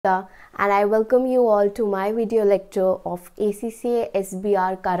Gupta, and I welcome you all to my video lecture of ACCA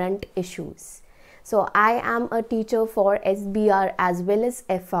SBR current issues. So I am a teacher for SBR as well as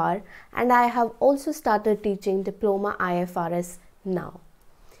FR, and I have also started teaching Diploma IFRS now.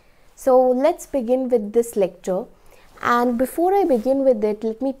 So let's begin with this lecture, and before I begin with it,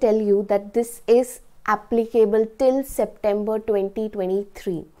 let me tell you that this is applicable till September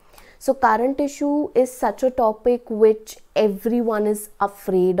 2023. So current issue is such a topic which everyone is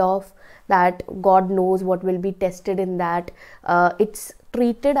afraid of, that God knows what will be tested in that. It's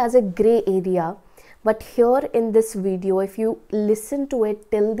treated as a gray area, but here in this video, if you listen to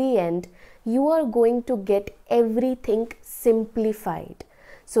it till the end, you are going to get everything simplified.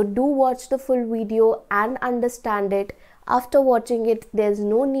 So do watch the full video and understand it. After watching it, there's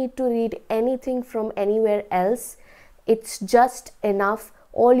no need to read anything from anywhere else. It's just enough.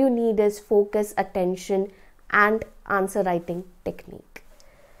 All you need is focus, attention, and answer writing technique.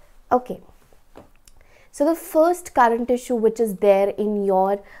 Okay. So the first current issue which is there in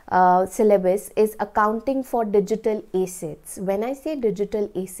your syllabus is accounting for digital assets. When I say digital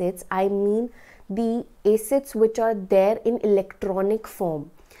assets, I mean the assets which are there in electronic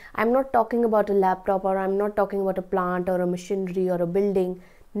form. I'm not talking about a laptop, or I'm not talking about a plant or a machinery or a building.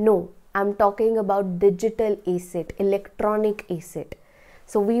 No, I'm talking about digital asset, electronic asset.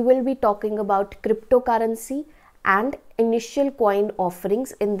 So we will be talking about cryptocurrency and initial coin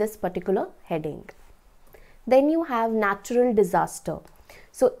offerings in this particular heading. Then you have natural disaster.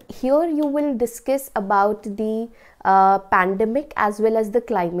 So here you will discuss about the pandemic as well as the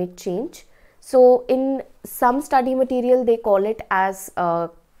climate change. So in some study material, they call it as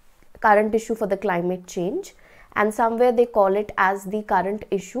current issue for the climate change, and somewhere they call it as the current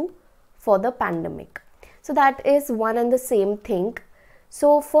issue for the pandemic. So that is one and the same thing.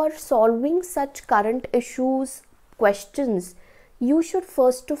 So for solving such current issues questions, you should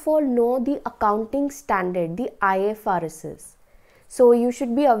first of all know the accounting standard, the IFRSs. So you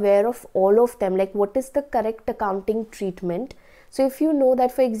should be aware of all of them, like what is the correct accounting treatment. So if you know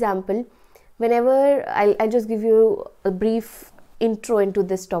that, for example, whenever I'll just give you a brief intro into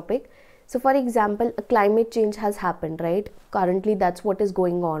this topic. So for example, a climate change has happened, right? Currently that's what is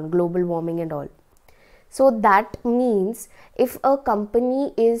going on, global warming and all. So that means if a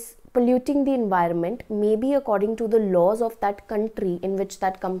company is polluting the environment, maybe according to the laws of that country in which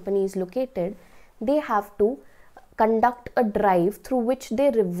that company is located, they have to conduct a drive through which they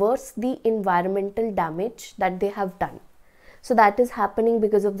reverse the environmental damage that they have done. So that is happening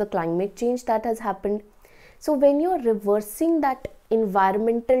because of the climate change that has happened. So when you're reversing that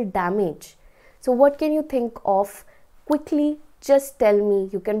environmental damage, so what can you think of? Quickly, just tell me.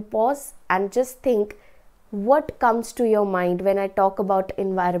 You can pause and just think what comes to your mind when I talk about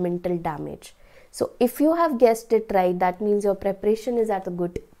environmental damage. So if you have guessed it right, that means your preparation is at a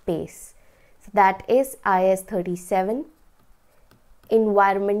good pace. So that is IS 37,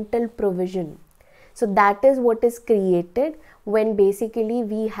 environmental provision. So that is what is created when basically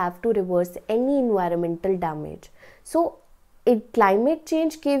we have to reverse any environmental damage. So climate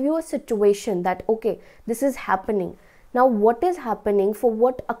change gave you a situation that, okay, this is happening. Now what is happening, for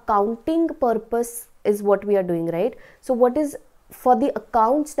what accounting purpose is what we are doing, right? So what is for the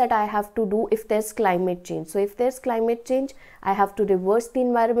accounts that I have to do if there's climate change? So if there's climate change, I have to reverse the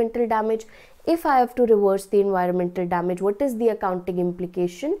environmental damage. If I have to reverse the environmental damage, what is the accounting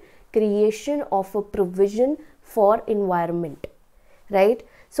implication? Creation of a provision for environment, right?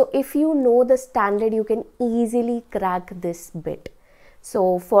 So if you know the standard, you can easily crack this bit.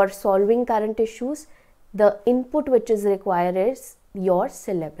 So for solving current issues, the input which is required is your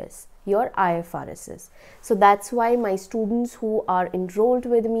syllabus, your IFRSs. So that's why my students who are enrolled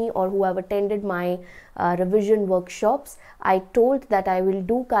with me or who have attended my revision workshops, I told that I will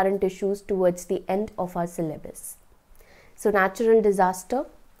do current issues towards the end of our syllabus. So natural disaster.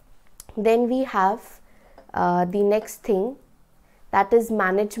 Then we have the next thing, that is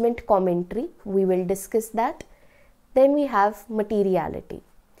management commentary. We will discuss that. Then we have materiality.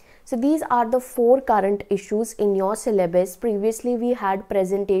 So these are the 4 current issues in your syllabus. Previously we had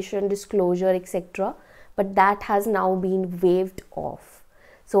presentation, disclosure, etc. But that has now been waived off.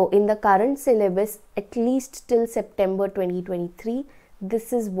 So in the current syllabus, at least till September 2023,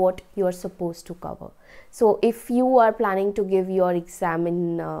 this is what you are supposed to cover. So if you are planning to give your exam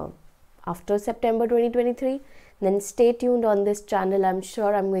in after September 2023, then stay tuned on this channel. I'm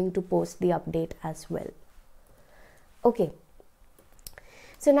sure I'm going to post the update as well. Okay.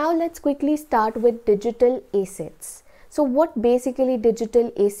 So now let's quickly start with digital assets. So what basically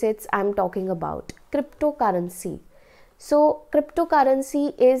digital assets I'm talking about? Cryptocurrency. So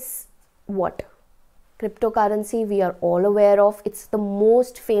cryptocurrency is what? Cryptocurrency we are all aware of. It's the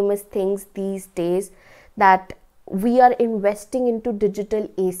most famous things these days, that we are investing into digital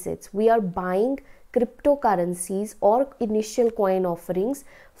assets. We are buying cryptocurrencies or initial coin offerings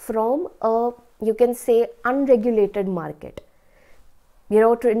from a, you can say, unregulated market. You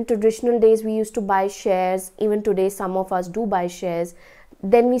know, in traditional days we used to buy shares. Even today some of us do buy shares.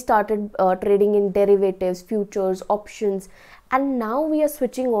 Then we started trading in derivatives, futures, options, and now we are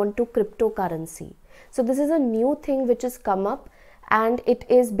switching on to cryptocurrency. So this is a new thing which has come up, and it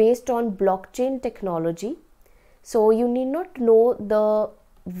is based on blockchain technology. So you need not know the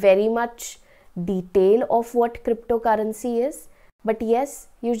very much detail of what cryptocurrency is, but yes,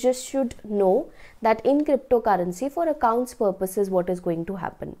 you just should know that in cryptocurrency, for accounts purposes, what is going to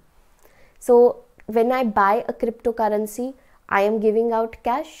happen. So when I buy a cryptocurrency, I am giving out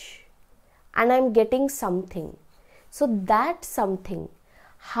cash and I am getting something. So that something,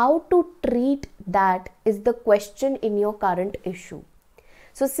 how to treat that is the question in your current issue.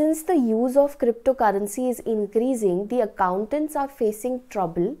 So since the use of cryptocurrency is increasing, the accountants are facing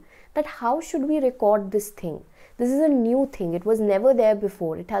trouble that how should we record this thing. This is a new thing. It was never there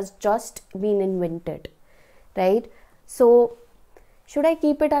before. It has just been invented, right? So should I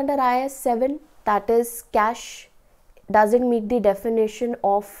keep it under IAS 7? That is, cash doesn't meet the definition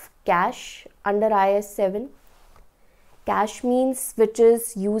of cash under IAS 7. Cash means which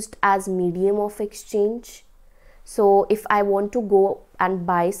is used as medium of exchange. So if I want to go and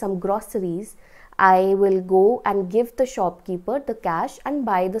buy some groceries, I will go and give the shopkeeper the cash and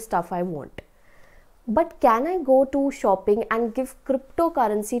buy the stuff I want. But can I go to shopping and give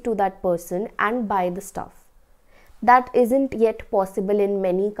cryptocurrency to that person and buy the stuff? That isn't yet possible in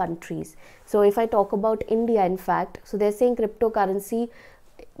many countries. So if I talk about India, in fact, so they're saying cryptocurrency,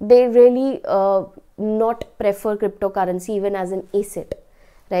 they really not prefer cryptocurrency even as an asset,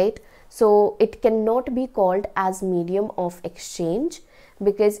 right? So it cannot be called as medium of exchange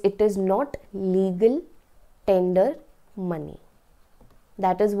because it is not legal tender money.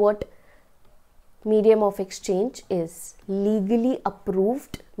 That is what medium of exchange is, legally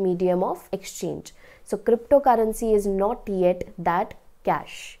approved medium of exchange. So cryptocurrency is not yet that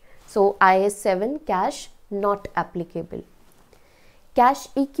cash. So IAS 7 cash not applicable. Cash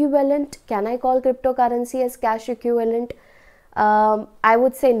equivalent, can I call cryptocurrency as cash equivalent? I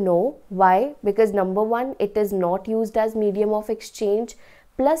would say no. Why? Because number one, it is not used as medium of exchange,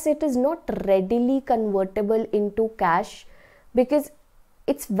 plus it is not readily convertible into cash because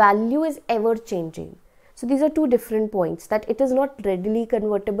its value is ever changing. So these are two different points, that it is not readily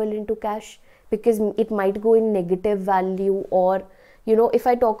convertible into cash because it might go in negative value, or you know, if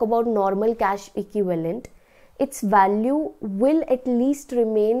I talk about normal cash equivalent, its value will at least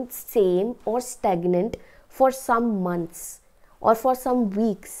remain same or stagnant for some months or for some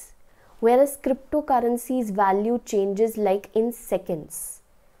weeks, whereas cryptocurrency's value changes like in seconds,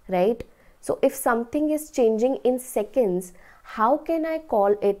 right? So if something is changing in seconds, how can I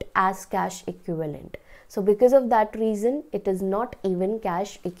call it as cash equivalent? So because of that reason, it is not even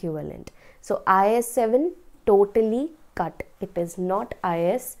cash equivalent. So IAS 7 totally cut. It is not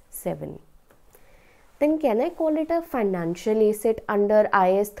IAS 7. Then can I call it a financial asset under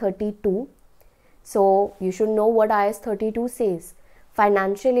IAS 32? So you should know what IAS 32 says.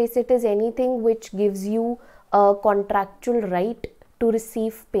 Financial asset is anything which gives you a contractual right to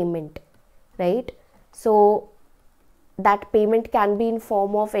receive payment, right? So that payment can be in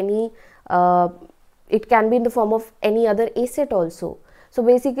form of any, it can be in the form of any other asset also. So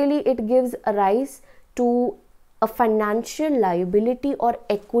basically it gives a rise to a financial liability or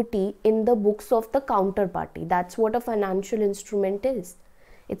equity in the books of the counterparty. That's what a financial instrument is.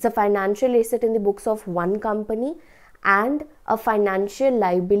 It's a financial asset in the books of one company and a financial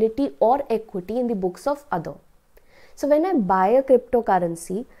liability or equity in the books of other. So when I buy a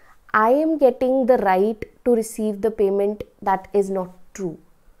cryptocurrency, I am getting the right to receive the payment. That is not true,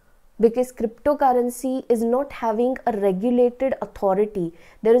 because cryptocurrency is not having a regulated authority.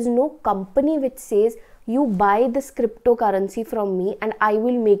 There is no company which says you buy this cryptocurrency from me and I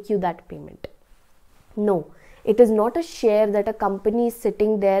will make you that payment. No, it is not a share that a company is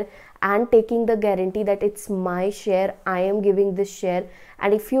sitting there and taking the guarantee that it's my share, I am giving this share,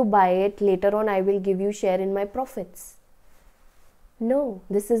 and if you buy it later on I will give you share in my profits. No,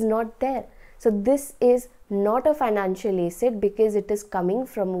 this is not there. So this is not a financial asset because it is coming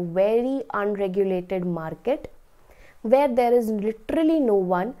from a very unregulated market where there is literally no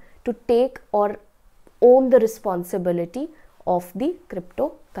one to take or own the responsibility of the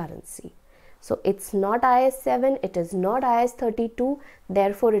cryptocurrency. So it's not IAS 7, it is not IAS 32,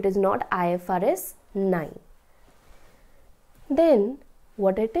 therefore it is not IFRS 9. Then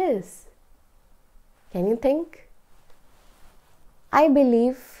what it is? Can you think? I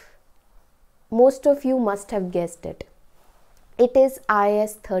believe most of you must have guessed it. It is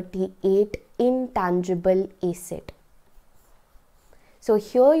IAS 38, intangible asset. So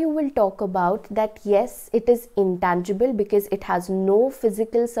here you will talk about that yes, it is intangible because it has no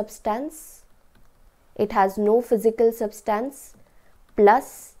physical substance. It has no physical substance.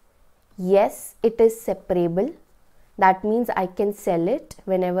 Plus, yes, it is separable. That means I can sell it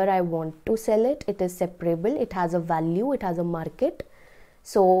whenever I want to sell it. It is separable. It has a value. It has a market.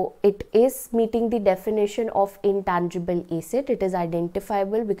 So it is meeting the definition of intangible asset. It is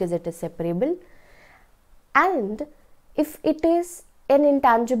identifiable because it is separable. And if it is an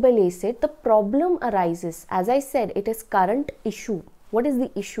intangible asset, the problem arises. As I said, it is current issue. What is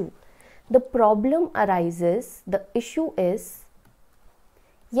the issue? The problem arises, the issue is,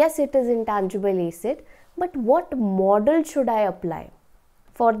 yes, it is intangible asset, but what model should I apply?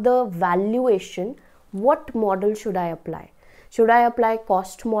 For the valuation, what model should I apply? Should I apply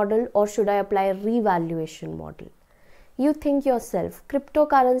cost model or should I apply revaluation model? You think yourself,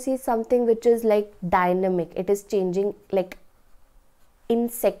 cryptocurrency is something which is like dynamic. It is changing like in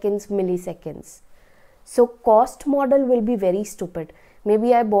seconds, milliseconds. So cost model will be very stupid.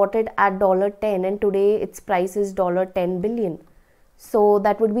 Maybe I bought it at $10 and today its price is $10 billion. So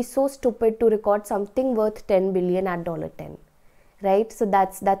that would be so stupid to record something worth 10 billion at $10, right? So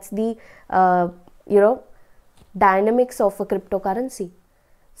that's the dynamics of a cryptocurrency.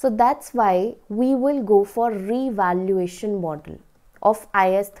 So that's why we will go for revaluation model of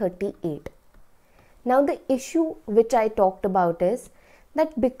IAS 38. Now the issue which I talked about is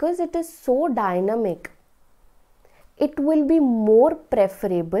that because it is so dynamic, it will be more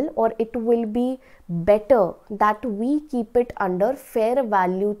preferable or it will be better that we keep it under fair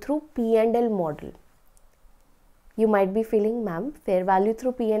value through P&L model. You might be feeling, ma'am, fair value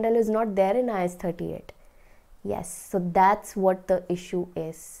through P&L is not there in IAS 38. Yes, so that's what the issue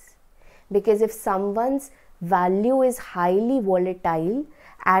is. Because if someone's value is highly volatile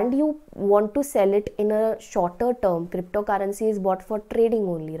and you want to sell it in a shorter term, cryptocurrency is bought for trading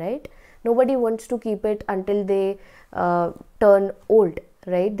only, right? Nobody wants to keep it until they turn old,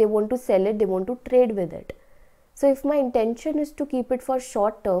 right? They want to sell it, they want to trade with it. So if my intention is to keep it for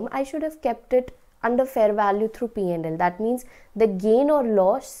short term, I should have kept it under fair value through P&L. That means the gain or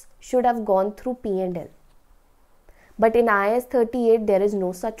loss should have gone through P&L. But in IAS 38, there is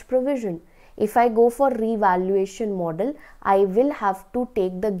no such provision. If I go for revaluation model, I will have to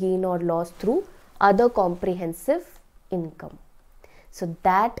take the gain or loss through other comprehensive income. So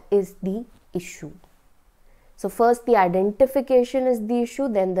that is the issue. So first the identification is the issue,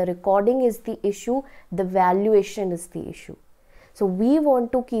 then the recording is the issue, the valuation is the issue. So we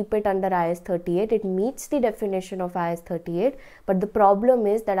want to keep it under IAS 38. It meets the definition of IAS 38, but the problem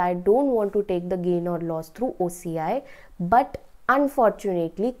is that I don't want to take the gain or loss through OCI, but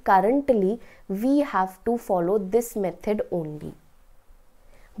unfortunately, currently, we have to follow this method only.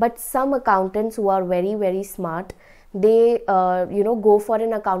 But some accountants who are very, very smart, they go for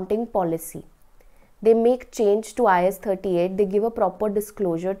an accounting policy. They make change to IAS 38. They give a proper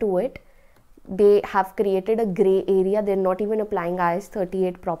disclosure to it. They have created a gray area. They're not even applying IAS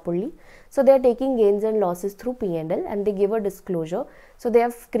 38 properly. So they're taking gains and losses through P&L and they give a disclosure. So they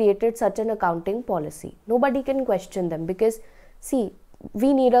have created such an accounting policy. Nobody can question them because see,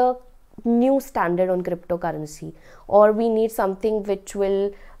 we need a new standard on cryptocurrency, or we need something which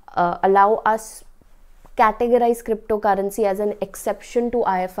will allow us categorize cryptocurrency as an exception to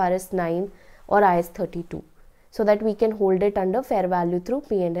IFRS 9 or IAS 32 so that we can hold it under fair value through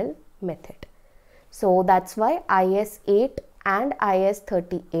P&L method. So that's why IAS 8 and IAS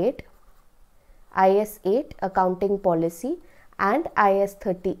 38, IAS 8 accounting policy and IAS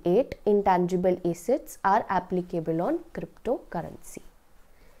 38 intangible assets are applicable on cryptocurrency.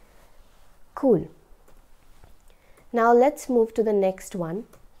 Cool. Now let's move to the next one,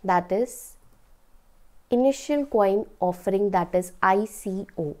 that is initial coin offering, that is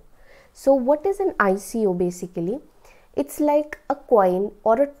ICO. So what is an ICO basically? It's like a coin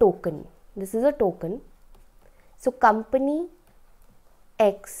or a token. This is a token. So company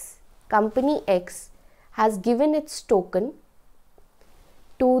X has given its token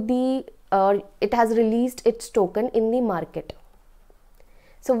to the, it has released its token in the market.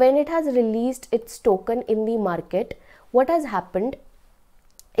 So when it has released its token in the market, what has happened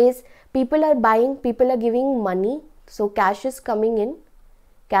is people are buying, people are giving money. So cash is coming in,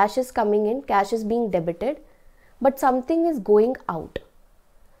 cash is being debited, but something is going out.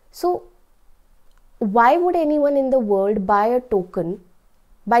 So why would anyone in the world buy a token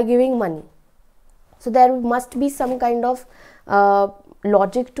by giving money? So there must be some kind of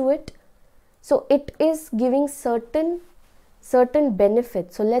logic to it. So it is giving certain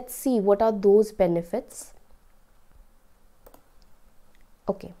benefits. So let's see what are those benefits.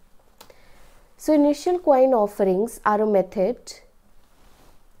 Okay. So initial coin offerings are a method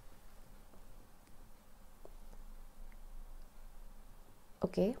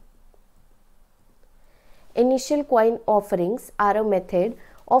Initial coin offerings are a method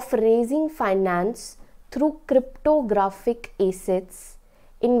of raising finance through cryptographic assets.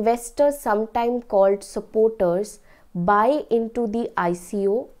 Investors, sometimes called supporters, buy into the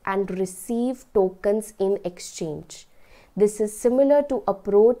ICO and receive tokens in exchange. This is similar to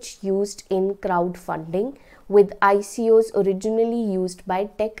approach used in crowdfunding, with ICOs originally used by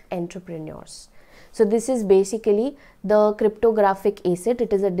tech entrepreneurs. So this is basically the cryptographic asset.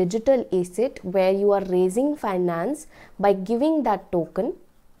 It is a digital asset where you are raising finance by giving that token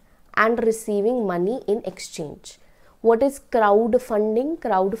and receiving money in exchange. What is crowdfunding?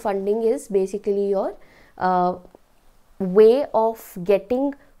 Crowdfunding is basically your way of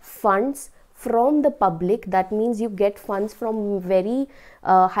getting funds from the public. That means you get funds from very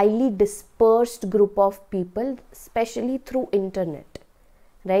highly dispersed group of people, especially through internet,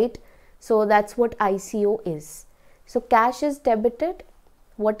 right? So that's what ICO is. So cash is debited.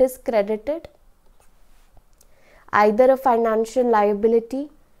 What is credited? Either a financial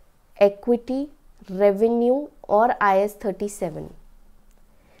liability, equity, revenue, or IS 37.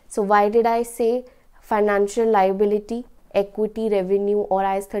 So why did I say financial liability, equity, revenue, or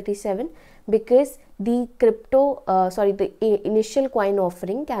IS 37? Because the the initial coin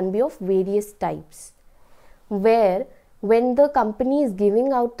offering can be of various types, where when the company is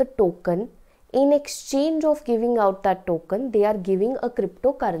giving out the token, in exchange of giving out that token, they are giving a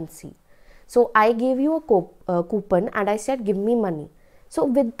cryptocurrency. So I gave you a coupon and I said, give me money. So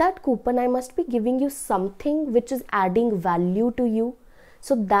with that coupon, I must be giving you something which is adding value to you.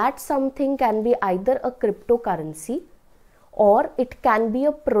 So that something can be either a cryptocurrency or it can be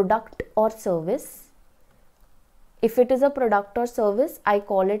a product or service. If it is a product or service, I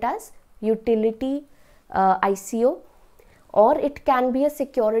call it as utility ICO. Or it can be a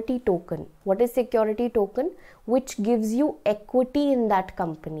security token. What is security token? Which gives you equity in that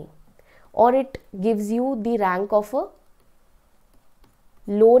company, or it gives you the rank of a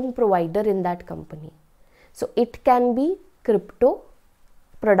loan provider in that company. So it can be crypto,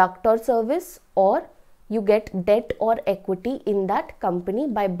 product or service, or you get debt or equity in that company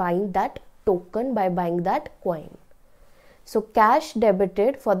by buying that token, by buying that coin. So cash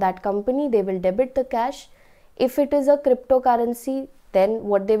debited, for that company, they will debit the cash. If it is a cryptocurrency, then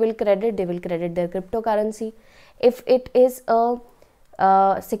what they will credit? They will credit their cryptocurrency. If it is a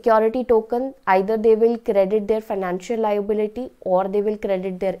security token, either they will credit their financial liability or they will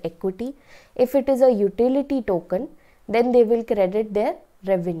credit their equity. If it is a utility token, then they will credit their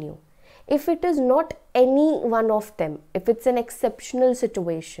revenue. If it is not any one of them, if it's an exceptional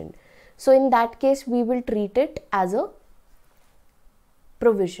situation, so in that case we will treat it as a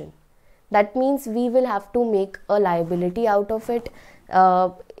provision. That means we will have to make a liability out of it.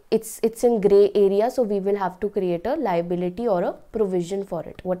 It's in gray area, so we will have to create a liability or a provision for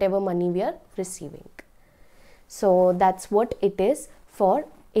it, whatever money we are receiving. So that's what it is for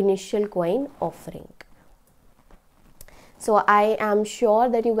initial coin offering. So I am sure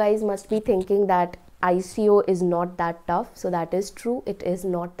that you guys must be thinking that ICO is not that tough. So that is true, it is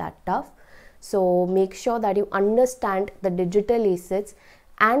not that tough. So make sure that you understand the digital assets,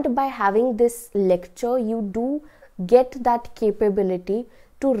 and by having this lecture, you do get that capability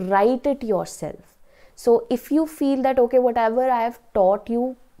to write it yourself. So if you feel that, okay, whatever I have taught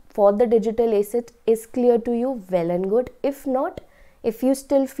you for the digital asset is clear to you, well and good. If not, if you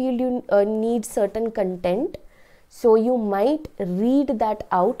still feel you need certain content, so you might read that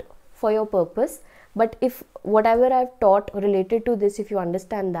out for your purpose. But if whatever I've taught related to this, if you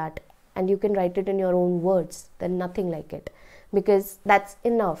understand that and you can write it in your own words, then nothing like it. Because that's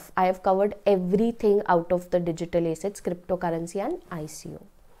enough. I have covered everything out of the digital assets, cryptocurrency and ICO.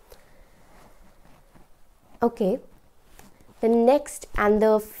 Okay, the next and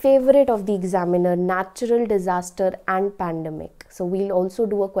the favorite of the examiner, natural disaster and pandemic. So we'll also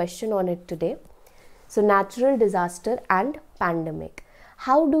do a question on it today. So natural disaster and pandemic.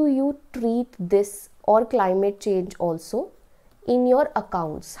 How do you treat this or climate change also in your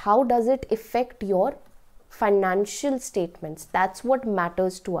accounts? How does it affect your financial statements? That's what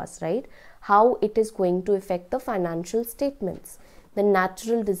matters to us, right? How it is going to affect the financial statements, the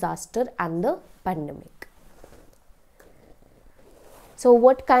natural disaster and the pandemic. So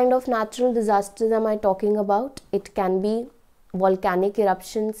what kind of natural disasters am I talking about? It can be volcanic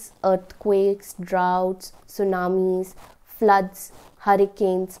eruptions, earthquakes, droughts, tsunamis, floods,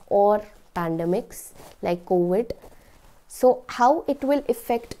 hurricanes, or pandemics like COVID. So how it will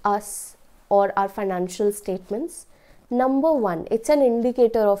affect us or our financial statements? Number one, it's an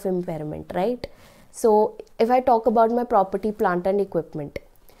indicator of impairment, right? So if I talk about my property, plant and equipment,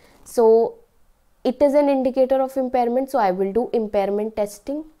 so it is an indicator of impairment. So I will do impairment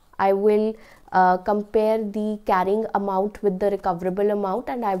testing. I will compare the carrying amount with the recoverable amount,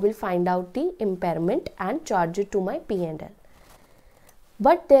 and I will find out the impairment and charge it to my P&L.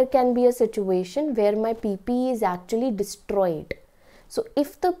 But there can be a situation where my PPE is actually destroyed. So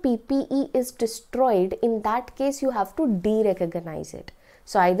if the PPE is destroyed, in that case you have to de-recognize it.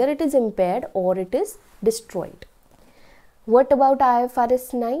 So either it is impaired or it is destroyed. What about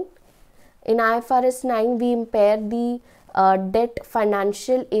IFRS 9? In IFRS 9 we impair the debt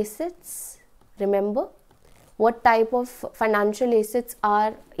financial assets. Remember, what type of financial assets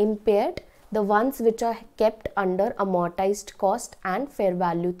are impaired? The ones which are kept under amortized cost and fair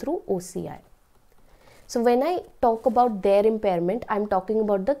value through OCI. So when I talk about their impairment, I'm talking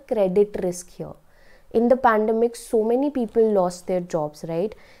about the credit risk here. In the pandemic, so many people lost their jobs,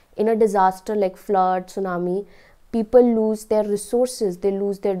 right? In a disaster like flood, tsunami, people lose their resources, they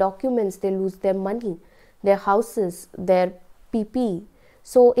lose their documents, they lose their money, their houses, their PPE.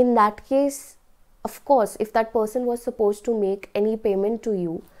 So in that case, of course, if that person was supposed to make any payment to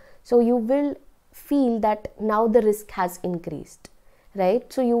you, so you will feel that now the risk has increased,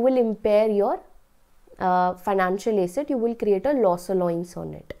 right? So you will impair your financial asset, you will create a loss allowance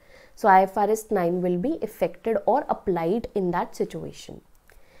on it. So IFRS 9 will be affected or applied in that situation.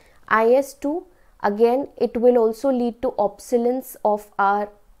 IS 2, again, it will also lead to obsolescence of our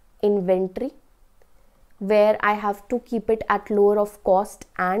inventory, where I have to keep it at lower of cost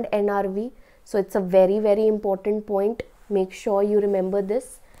and NRV. So it's a very, very important point. Make sure you remember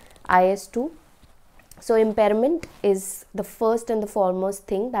this, IS 2. So impairment is the first and the foremost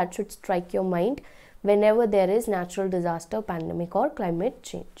thing that should strike your mind whenever there is natural disaster, pandemic or climate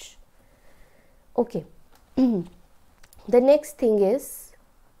change. Okay. The next thing is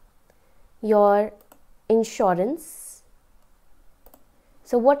your insurance.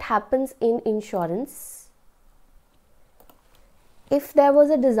 So what happens in insurance? If there was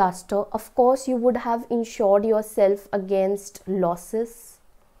a disaster, of course you would have insured yourself against losses.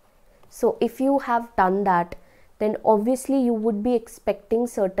 So if you have done that, then obviously you would be expecting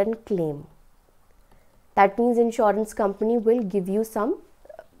certain claim. That means insurance company will give you some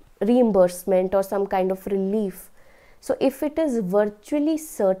reimbursement or some kind of relief. So if it is virtually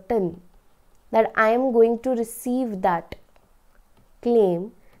certain that I am going to receive that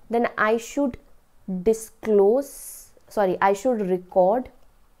claim, then I should I should record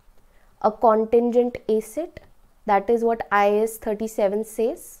a contingent asset. That is what IAS 37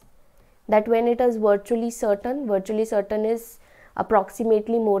 says, that when it is virtually certain is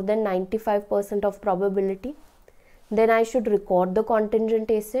approximately more than 95% of probability, then I should record the contingent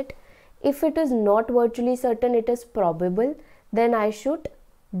asset. If it is not virtually certain, it is probable, then I should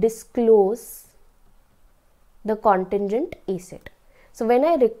disclose the contingent asset. So when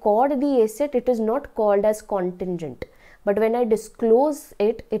I record the asset, it is not called as contingent, but when I disclose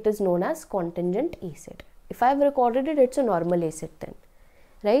it, it is known as contingent asset. If I have recorded it, it's a normal asset then,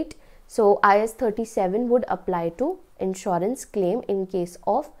 right? So IAS 37 would apply to insurance claim in case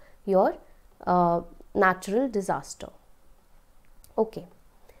of your natural disaster. Okay.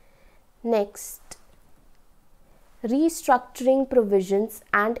 Next, restructuring provisions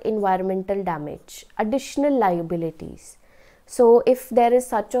and environmental damage, additional liabilities. So if there is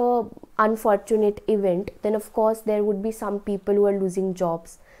such a unfortunate event, then of course there would be some people who are losing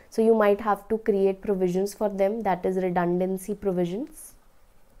jobs. So you might have to create provisions for them, that is redundancy provisions.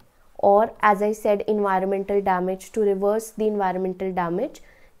 Or as I said, environmental damage. To reverse the environmental damage,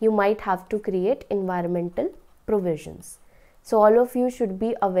 you might have to create environmental provisions. So all of you should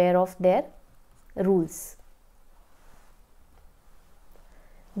be aware of their rules.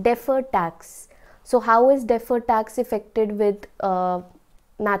 Deferred tax. So how is deferred tax affected with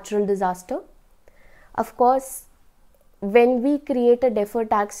natural disaster? Of course, when we create a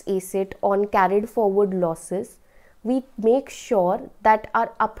deferred tax asset on carried forward losses, we make sure that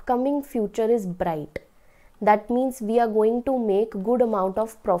our upcoming future is bright. That means we are going to make good amount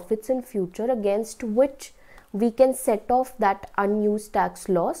of profits in future, against which we can set off that unused tax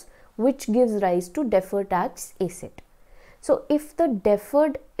loss, which gives rise to deferred tax asset. So if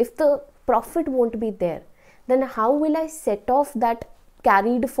the profit won't be there, then how will I set off that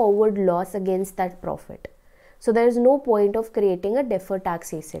carried forward loss against that profit? So there is no point of creating a deferred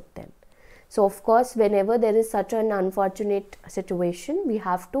tax asset then. So of course, whenever there is such an unfortunate situation, we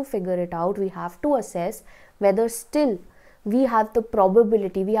have to figure it out. We have to assess whether still we have the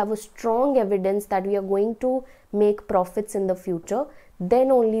probability, we have a strong evidence that we are going to make profits in the future,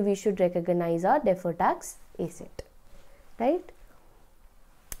 then only we should recognize our deferred tax asset, right?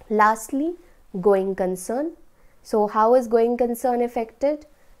 Lastly, going concern. So how is going concern affected?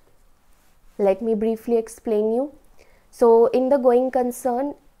 Let me briefly explain you. So in the going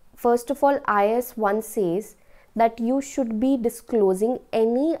concern, first of all, IS 1 says that you should be disclosing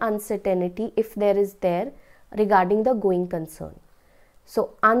any uncertainty if there is there regarding the going concern.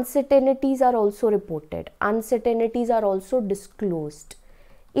 So uncertainties are also reported, uncertainties are also disclosed.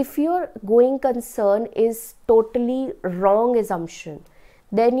 If your going concern is totally wrong assumption,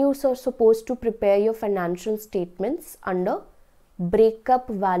 then you are supposed to prepare your financial statements under breakup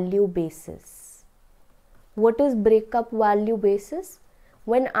value basis. What is breakup value basis?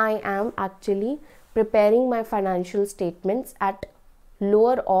 When I am actually preparing my financial statements at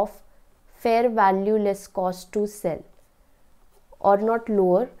lower of fair value less cost to sell, or not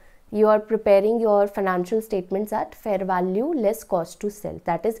lower, you are preparing your financial statements at fair value less cost to sell,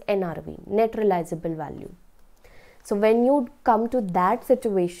 that is NRV, net realizable value. So when you come to that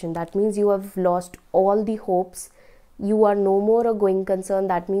situation, that means you have lost all the hopes, you are no more a going concern,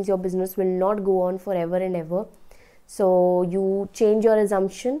 that means your business will not go on forever and ever. So you change your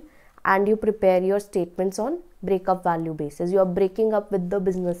assumption and you prepare your statements on breakup value basis. You are breaking up with the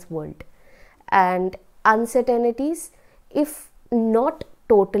business world. And uncertainties, if not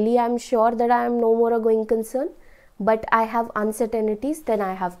totally I'm sure that I am no more a going concern, but I have uncertainties, then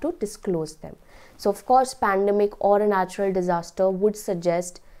I have to disclose them. So of course, pandemic or a natural disaster would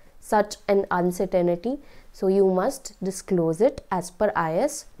suggest such an uncertainty. So you must disclose it as per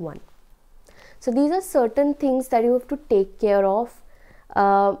IS 1. So these are certain things that you have to take care of.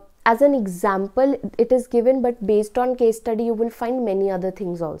 As an example, it is given, but based on case study, you will find many other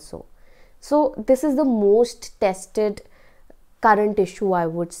things also. So this is the most tested current issue, I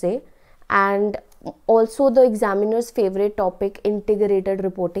would say. And also the examiner's favorite topic, integrated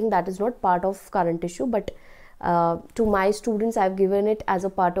reporting, that is not part of current issue, but to my students, I've given it as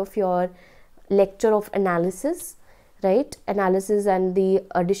a part of your lecture of analysis, right? Analysis and the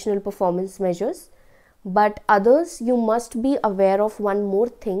additional performance measures. But others, you must be aware of one more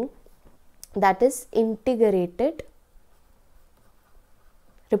thing, that is integrated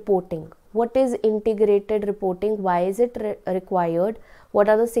reporting. What is integrated reporting? Why is it required? What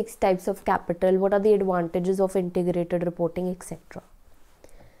are the 6 types of capital? What are the advantages of integrated reporting, etc.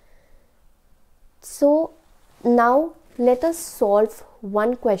 So now let us solve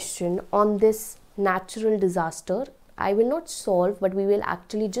one question on this natural disaster. I will not solve, but we will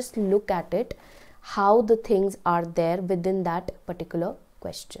actually just look at it, how the things are there within that particular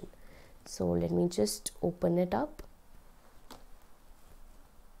question. So let me just open it up.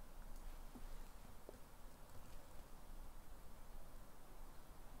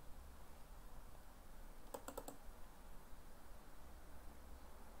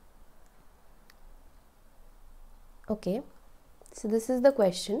 Okay, so this is the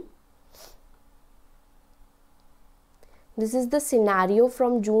question. This is the scenario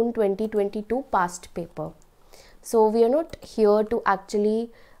from June 2022 past paper. So we are not here to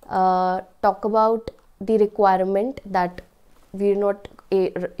actually talk about the requirement, that we are not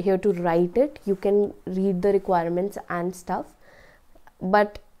here to write it. You can read the requirements and stuff,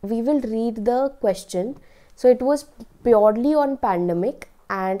 but we will read the question. So it was purely on pandemic,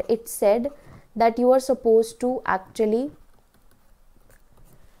 and it said that you are supposed to actually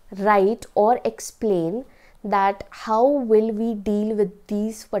write or explain that how will we deal with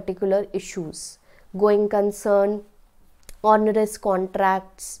these particular issues, going concern, onerous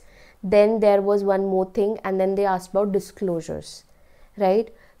contracts. Then there was one more thing, and then they asked about disclosures, right?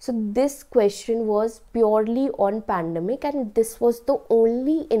 So this question was purely on pandemic, and this was the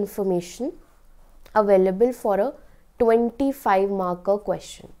only information available for a 25 marker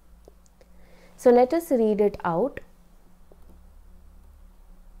question. So let us read it out.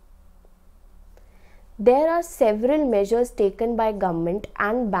 There are several measures taken by government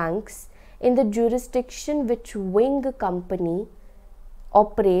and banks in the jurisdiction which wing company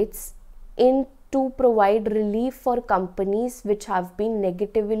operates in to provide relief for companies which have been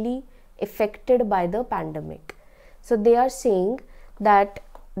negatively affected by the pandemic. So they are saying that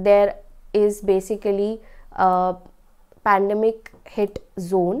there is basically a pandemic hit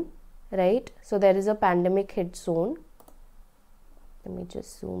zone, right? So there is a pandemic hit zone. Let me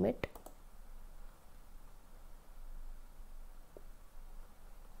just zoom it.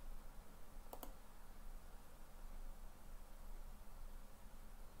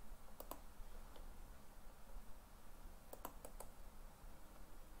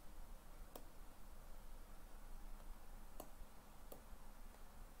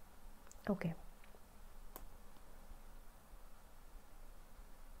 Okay.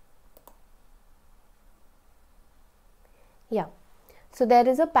 Yeah. So there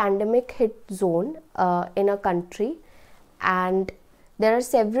is a pandemic hit zone in a country, and there are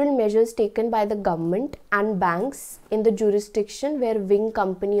several measures taken by the government and banks in the jurisdiction where Wing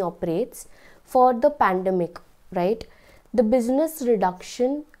Company operates for the pandemic, right? The business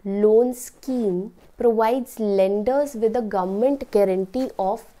reduction loan scheme provides lenders with a government guarantee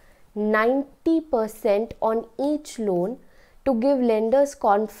of 90% on each loan to give lenders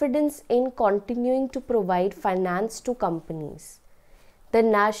confidence in continuing to provide finance to companies. The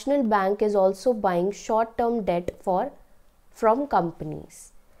National Bank is also buying short-term debt from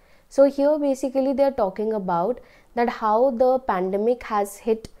companies. So here basically they are talking about that how the pandemic has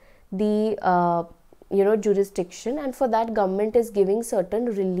hit the jurisdiction, and for that government is giving certain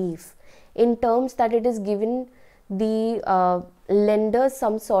relief in terms that it is given the lenders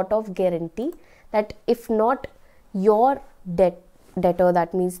some sort of guarantee that if not your debtor,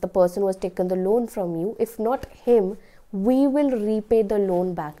 that means the person who has taken the loan from you, if not him, we will repay the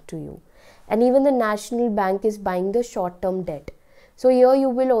loan back to you. And even the National Bank is buying the short-term debt. So here you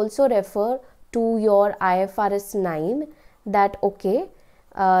will also refer to your IFRS 9 that okay,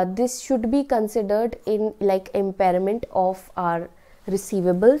 this should be considered in like impairment of our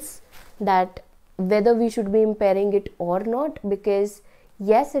receivables, that whether we should be impairing it or not, because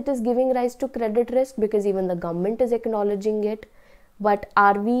yes, it is giving rise to credit risk because even the government is acknowledging it. But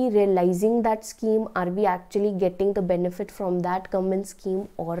are we realizing that scheme? Are we actually getting the benefit from that government scheme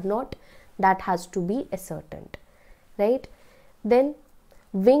or not? That has to be ascertained, right? Then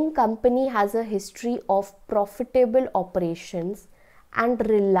Wing Company has a history of profitable operations and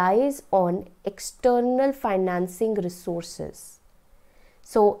relies on external financing resources.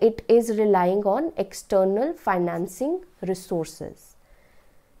 So it is relying on external financing resources.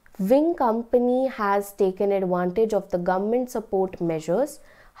 Wing Company has taken advantage of the government support measures.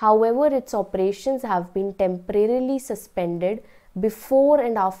 However, its operations have been temporarily suspended before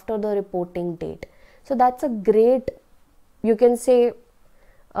and after the reporting date. So that's a great, you can say,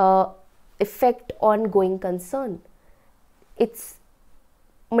 effect on going concern. It's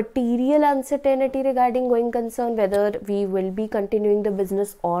material uncertainty regarding going concern, whether we will be continuing the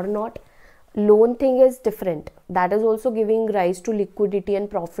business or not. Loan thing is different. That is also giving rise to liquidity and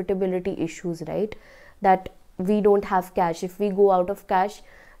profitability issues, right? That we don't have cash. If we go out of cash,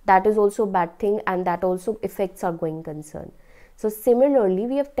 that is also a bad thing, and that also affects our going concern. So similarly,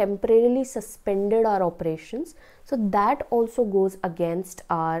 we have temporarily suspended our operations. So that also goes against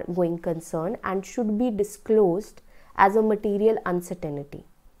our going concern and should be disclosed as a material uncertainty.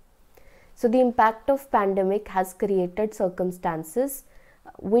 So the impact of pandemic has created circumstances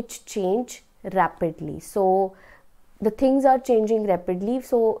which change rapidly. So the things are changing rapidly.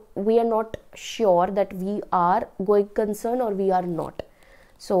 So we are not sure that we are going concern or we are not.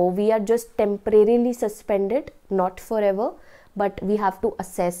 So we are just temporarily suspended, not forever, but we have to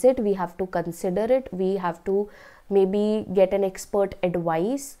assess it, we have to consider it, we have to maybe get an expert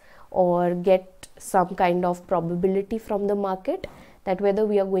advice or get some kind of probability from the market that whether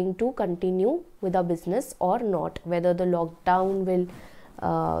we are going to continue with our business or not, whether the lockdown will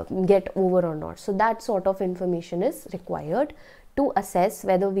get over or not. So that sort of information is required to assess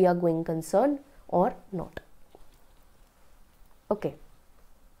whether we are going concern or not. Okay.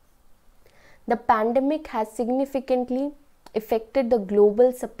 The pandemic has significantly affected the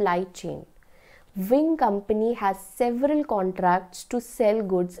global supply chain. Wing Company has several contracts to sell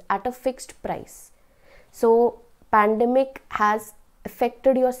goods at a fixed price. So pandemic has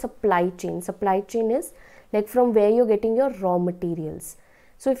affected your supply chain. Supply chain is like from where you're getting your raw materials.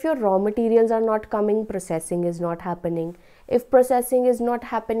 So if your raw materials are not coming, processing is not happening. If processing is not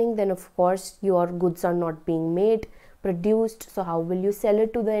happening, then of course your goods are not being made, produced. So how will you sell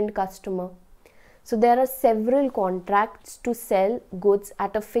it to the end customer? So there are several contracts to sell goods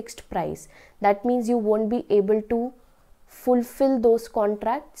at a fixed price. That means you won't be able to fulfill those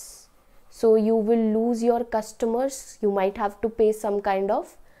contracts. So you will lose your customers. You might have to pay some kind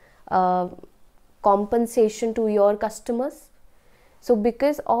of compensation to your customers. So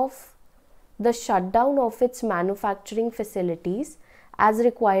because of the shutdown of its manufacturing facilities as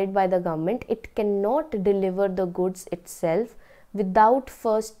required by the government, it cannot deliver the goods itself without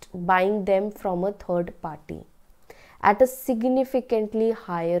first buying them from a third party at a significantly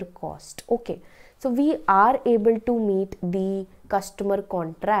higher cost. Okay, so we are able to meet the customer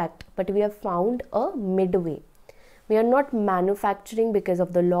contract, but we have found a midway. We are not manufacturing because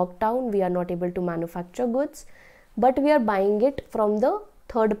of the lockdown, we are not able to manufacture goods, but we are buying it from the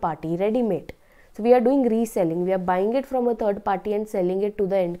third party, ready-made. So we are doing reselling, we are buying it from a third party and selling it to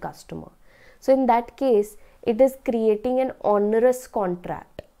the end customer. So in that case, it is creating an onerous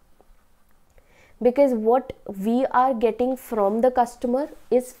contract, because what we are getting from the customer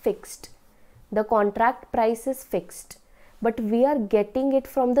is fixed. The contract price is fixed, but we are getting it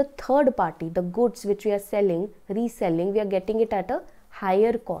from the third party. The goods which we are reselling, we are getting it at a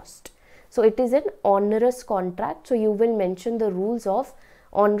higher cost. So it is an onerous contract. So you will mention the rules of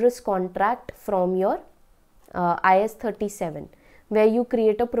onerous contract from your IS 37, where you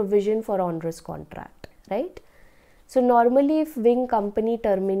create a provision for onerous contract, right? So normally if wing company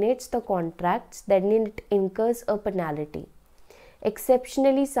terminates the contracts, then it incurs a penalty.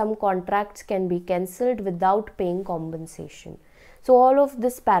 Exceptionally, some contracts can be cancelled without paying compensation. So all of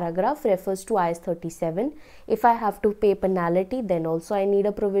this paragraph refers to IS 37. If I have to pay penalty, then also I need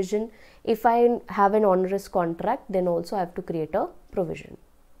a provision. If I have an onerous contract, then also I have to create a provision.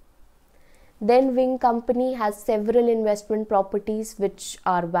 Then wing company has several investment properties which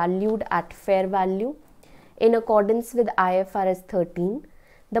are valued at fair value. In accordance with IFRS 13,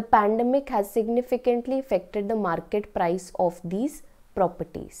 the pandemic has significantly affected the market price of these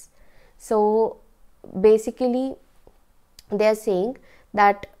properties. So basically they are saying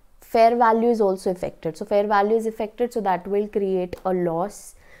that fair value is also affected. So fair value is affected, so that will create a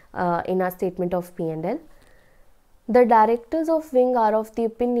loss in our statement of P&L. The directors of wing are of the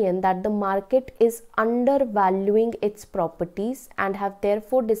opinion that the market is undervaluing its properties and have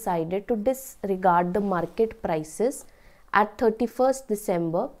therefore decided to disregard the market prices at 31st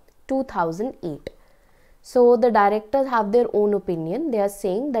December 2008. So the directors have their own opinion. They are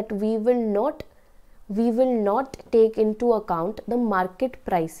saying that we will not take into account the market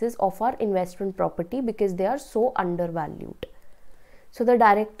prices of our investment property because they are so undervalued. So the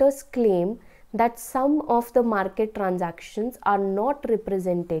directors claim that some of the market transactions are not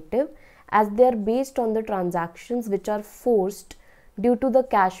representative, as they are based on the transactions which are forced due to the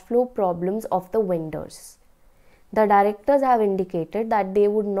cash flow problems of the vendors. The directors have indicated that they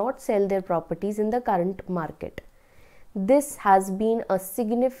would not sell their properties in the current market. There has been a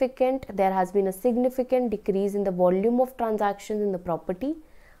significant decrease in the volume of transactions in the property.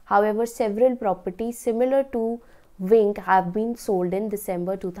 However, several properties similar to Wing have been sold in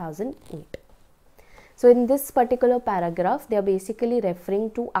December 2008. So in this particular paragraph, they are basically referring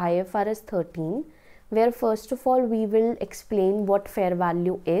to IFRS 13, where first of all we will explain what fair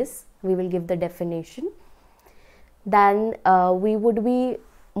value is. We will give the definition. Then we would be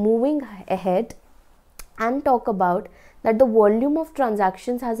moving ahead and talk about that the volume of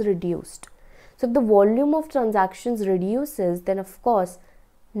transactions has reduced. So if the volume of transactions reduces, then of course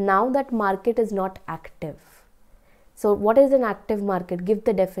now that market is not active. So what is an active market? Give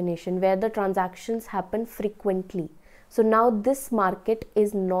the definition. Where the transactions happen frequently. So now this market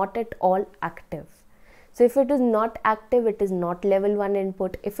is not at all active. So if it is not active, it is not level 1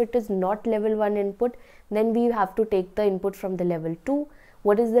 input. If it is not level 1 input, then we have to take the input from the level 2.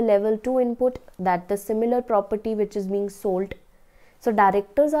 What is the level 2 input? That the similar property which is being sold. So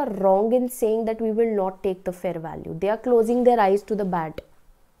directors are wrong in saying that we will not take the fair value. They are closing their eyes to the bad.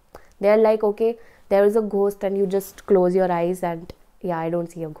 They are like, okay, there is a ghost and you just close your eyes and yeah, I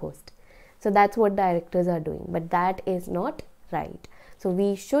don't see a ghost. So that's what directors are doing, but that is not right. So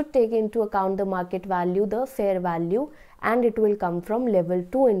we should take into account the market value, the fair value, and it will come from level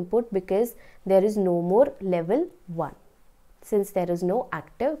 2 input because there is no more level 1 since there is no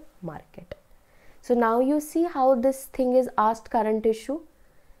active market. So now you see how this thing is asked current issue.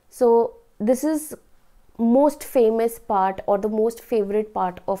 So this is most famous part or the most favorite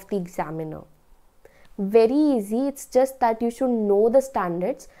part of the examiner. Very easy. It's just that you should know the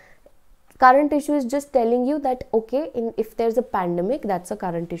standards. Current issue is just telling you that okay, if there's a pandemic, that's a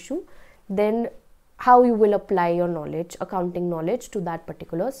current issue, then how you will apply your knowledge, accounting knowledge, to that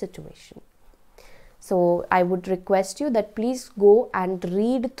particular situation. So I would request you that please go and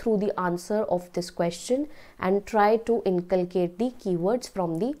read through the answer of this question and try to inculcate the keywords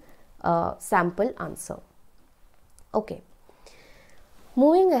from the sample answer. Okay,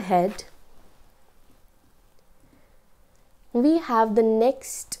 moving ahead, we have the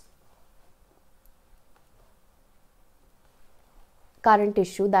next current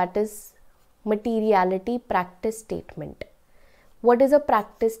issue, that is materiality practice statement. What is a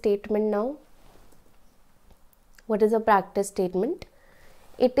practice statement now? What is a practice statement?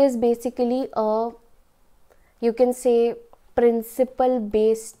 It is basically a, you can say, principle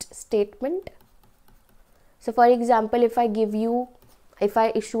based statement. So for example, if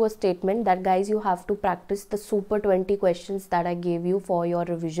I issue a statement that guys, you have to practice the super 20 questions that I gave you for your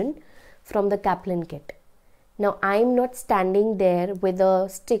revision from the Kaplan kit. Now I'm not standing there with a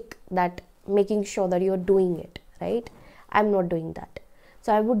stick that making sure that you're doing it, right? I'm not doing that.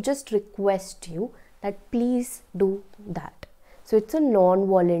 So I would just request you that please do that. So it's a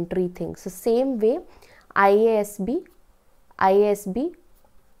non-voluntary thing. So same way IASB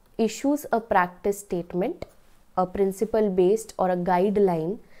issues a practice statement, a principle based or a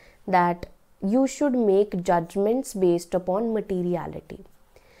guideline that you should make judgments based upon materiality.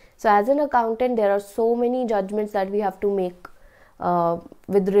 So as an accountant, there are so many judgments that we have to make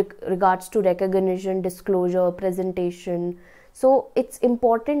with regards to recognition, disclosure, presentation. So it's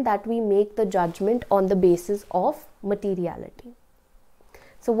important that we make the judgment on the basis of materiality.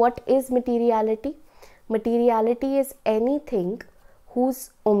 So what is materiality? Materiality is anything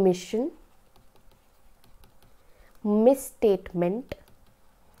whose omission, misstatement,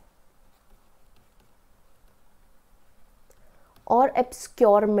 or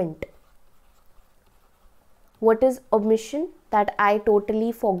obscurement. What is omission? That I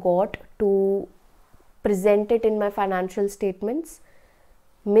totally forgot to present it in my financial statements.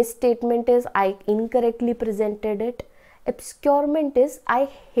 Misstatement is I incorrectly presented it. Obscurement is I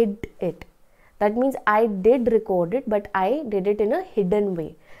hid it. That means I did record it, but I did it in a hidden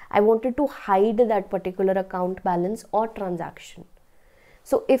way. I wanted to hide that particular account balance or transaction.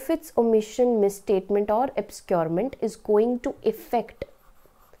 So if it's omission, misstatement or obscurement is going to affect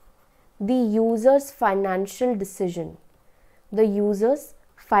the user's financial decision,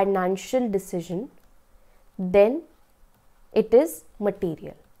 then it is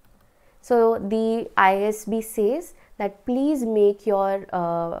material. So the IASB says that please make your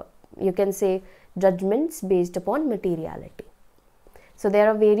you can say judgments based upon materiality. So there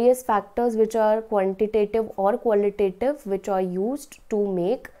are various factors which are quantitative or qualitative which are used to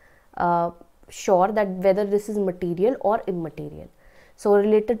make sure that whether this is material or immaterial. So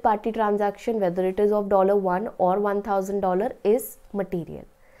related party transaction, whether it is of $1 or $1,000 is material.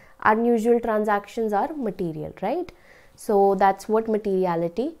 Unusual transactions are material, right? So that's what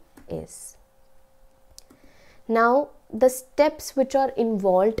materiality is. Now the steps which are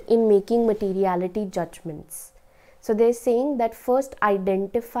involved in making materiality judgments. So they're saying that first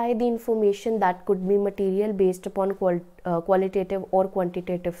identify the information that could be material based upon qualitative or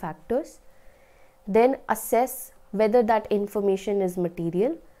quantitative factors. Then assess whether that information is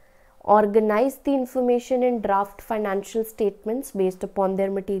material. Organize the information in draft financial statements based upon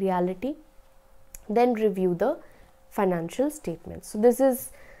their materiality. Then review the financial statements. So this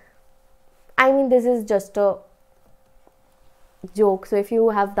is just a joke. So if you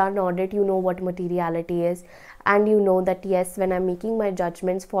have done audit, you know what materiality is, and you know that yes, when I'm making my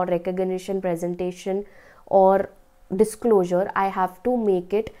judgments for recognition, presentation or disclosure, I have to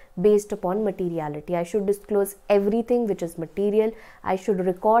make it based upon materiality. I should disclose everything which is material. I should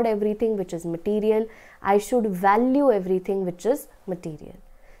record everything which is material. I should value everything which is material.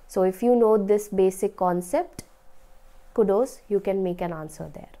 So if you know this basic concept, kudos, you can make an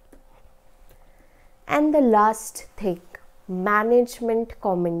answer there. And the last thing, management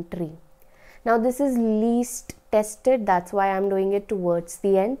commentary. Now this is least tested, that's why I'm doing it towards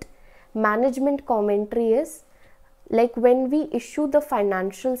the end. Management commentary is like when we issue the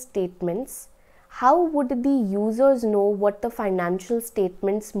financial statements, how would the users know what the financial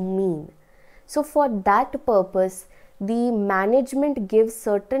statements mean? So for that purpose, the management gives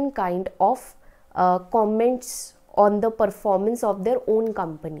certain kind of comments on the performance of their own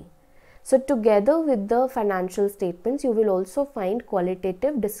company. So together with the financial statements, you will also find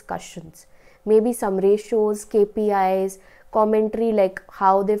qualitative discussions, maybe some ratios, KPIs, commentary like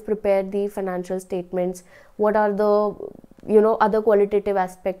how they've prepared the financial statements, what are the other qualitative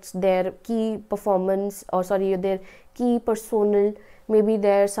aspects, their key performance their key personnel, maybe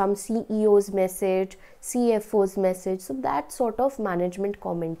there's some CEO's message, CFO's message. So that sort of management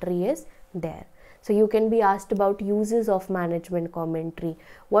commentary is there. So you can be asked about uses of management commentary,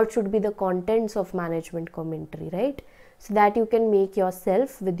 what should be the contents of management commentary, right? So that you can make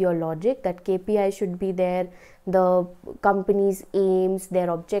yourself with your logic that KPI should be there, the company's aims, their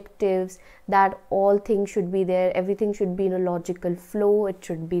objectives, that all things should be there, everything should be in a logical flow, it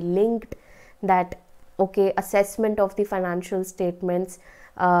should be linked, that okay, assessment of the financial statements,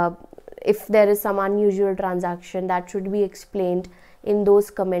 if there is some unusual transaction, that should be explained in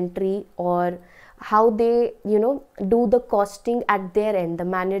those commentary, or how they do the costing at their end, the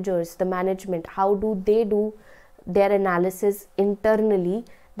managers, the management, how do they do their analysis internally,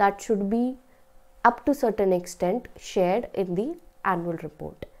 that should be up to certain extent shared in the annual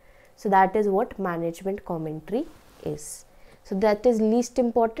report. So that is what management commentary is. So that is least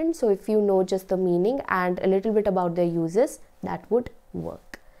important. So if you know just the meaning and a little bit about their uses, that would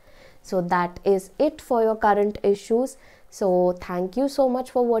work. So that is it for your current issues. So thank you so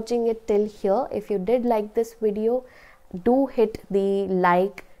much for watching it till here. If you did like this video, do hit the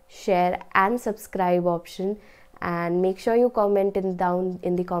like, share and subscribe option, and make sure you comment down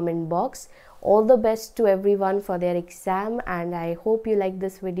in the comment box. All the best to everyone for their exam, and I hope you like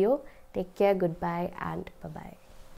this video. Take care, goodbye and bye bye.